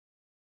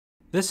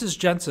This is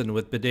Jensen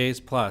with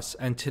bidetsPLUS,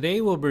 and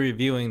today we'll be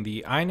reviewing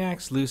the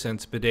INAX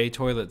Luscence bidet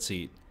toilet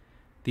seat.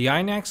 The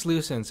INAX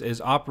Luscence is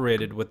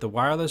operated with the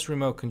wireless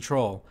remote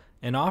control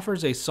and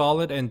offers a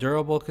solid and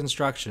durable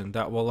construction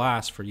that will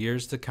last for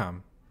years to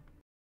come.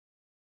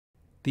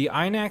 The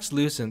INAX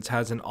Luscence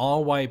has an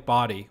all-white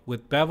body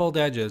with beveled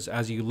edges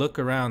as you look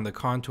around the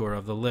contour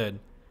of the lid.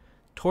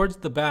 Towards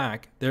the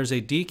back, there's a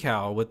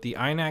decal with the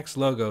INAX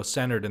logo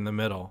centered in the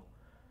middle.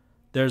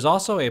 There's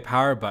also a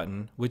power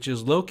button, which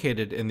is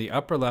located in the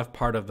upper left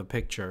part of the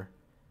picture.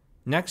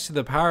 Next to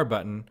the power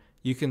button,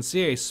 you can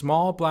see a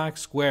small black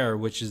square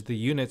which is the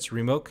unit's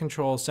remote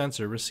control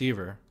sensor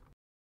receiver.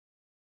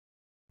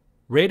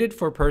 Rated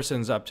for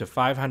persons up to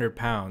 500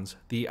 pounds,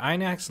 the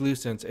INAX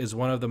Luscence is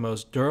one of the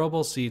most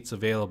durable seats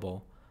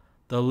available.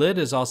 The lid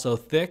is also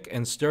thick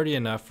and sturdy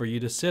enough for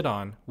you to sit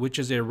on, which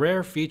is a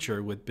rare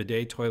feature with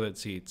bidet toilet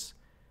seats.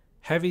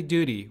 Heavy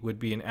duty would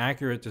be an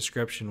accurate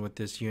description with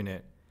this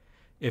unit.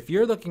 If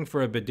you're looking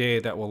for a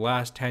bidet that will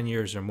last 10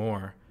 years or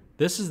more,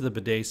 this is the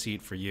bidet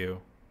seat for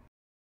you.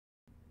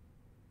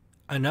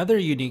 Another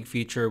unique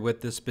feature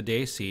with this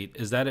bidet seat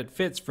is that it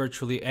fits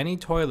virtually any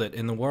toilet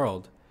in the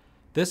world.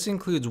 This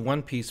includes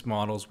one-piece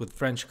models with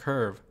French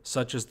curve,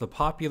 such as the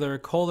popular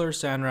Kohler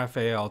San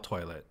Rafael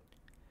toilet.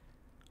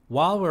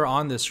 While we're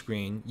on this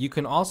screen, you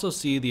can also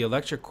see the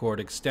electric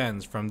cord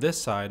extends from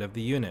this side of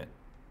the unit.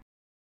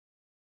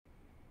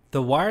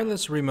 The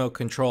wireless remote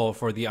control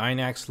for the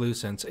INAX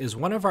Luscence is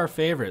one of our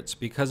favorites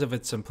because of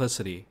its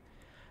simplicity.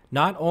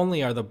 Not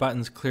only are the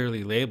buttons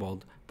clearly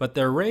labeled, but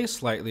they're raised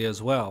slightly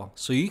as well,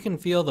 so you can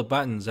feel the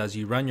buttons as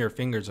you run your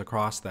fingers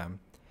across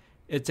them.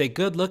 It's a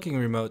good-looking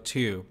remote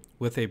too,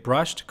 with a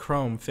brushed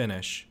chrome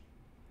finish.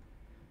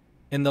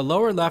 In the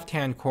lower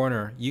left-hand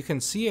corner, you can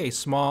see a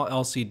small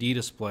LCD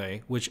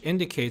display which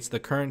indicates the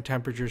current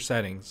temperature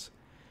settings.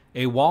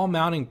 A wall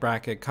mounting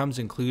bracket comes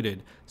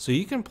included, so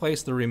you can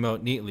place the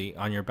remote neatly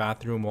on your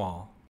bathroom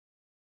wall.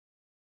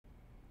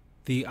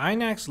 The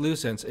INAX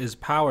Luscence is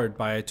powered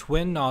by a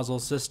twin nozzle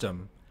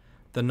system.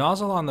 The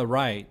nozzle on the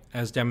right,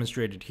 as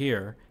demonstrated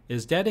here,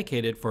 is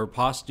dedicated for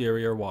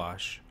posterior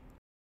wash.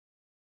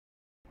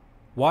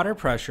 Water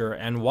pressure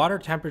and water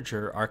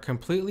temperature are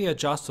completely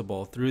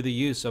adjustable through the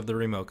use of the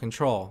remote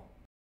control.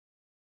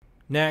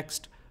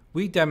 Next,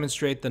 we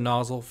demonstrate the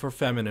nozzle for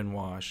feminine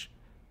wash.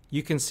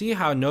 You can see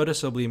how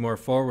noticeably more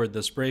forward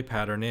the spray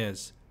pattern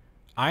is.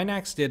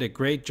 INAX did a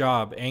great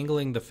job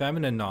angling the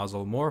feminine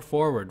nozzle more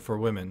forward for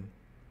women.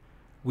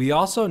 We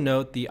also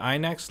note the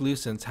INAX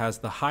Luscence has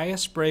the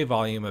highest spray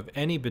volume of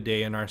any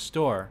bidet in our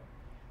store.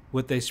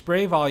 With a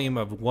spray volume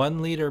of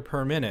 1 liter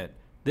per minute,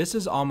 this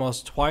is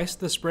almost twice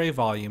the spray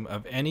volume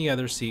of any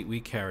other seat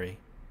we carry.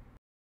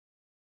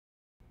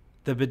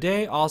 The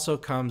bidet also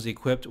comes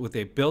equipped with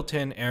a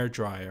built-in air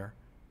dryer.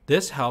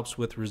 This helps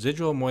with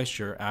residual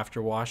moisture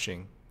after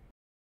washing.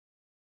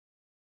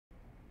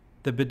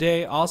 The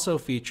bidet also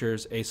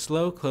features a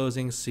slow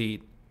closing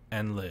seat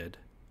and lid.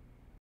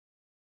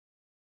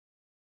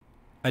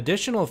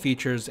 Additional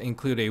features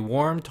include a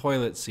warm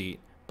toilet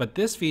seat, but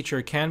this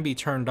feature can be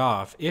turned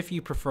off if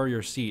you prefer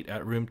your seat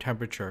at room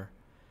temperature.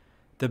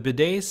 The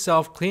bidet's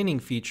self-cleaning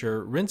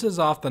feature rinses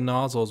off the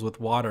nozzles with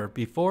water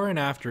before and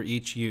after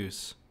each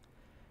use.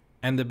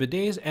 And the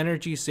bidet's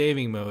energy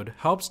saving mode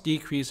helps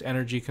decrease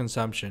energy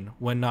consumption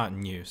when not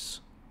in use.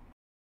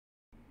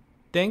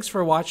 Thanks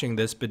for watching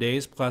this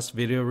bidetsPLUS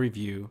video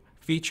review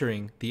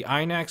featuring the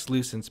INAX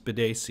Luscence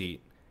bidet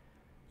seat.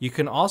 You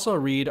can also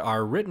read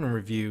our written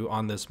review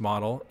on this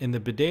model in the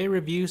bidet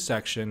review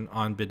section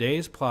on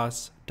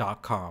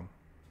bidetsPLUS.com.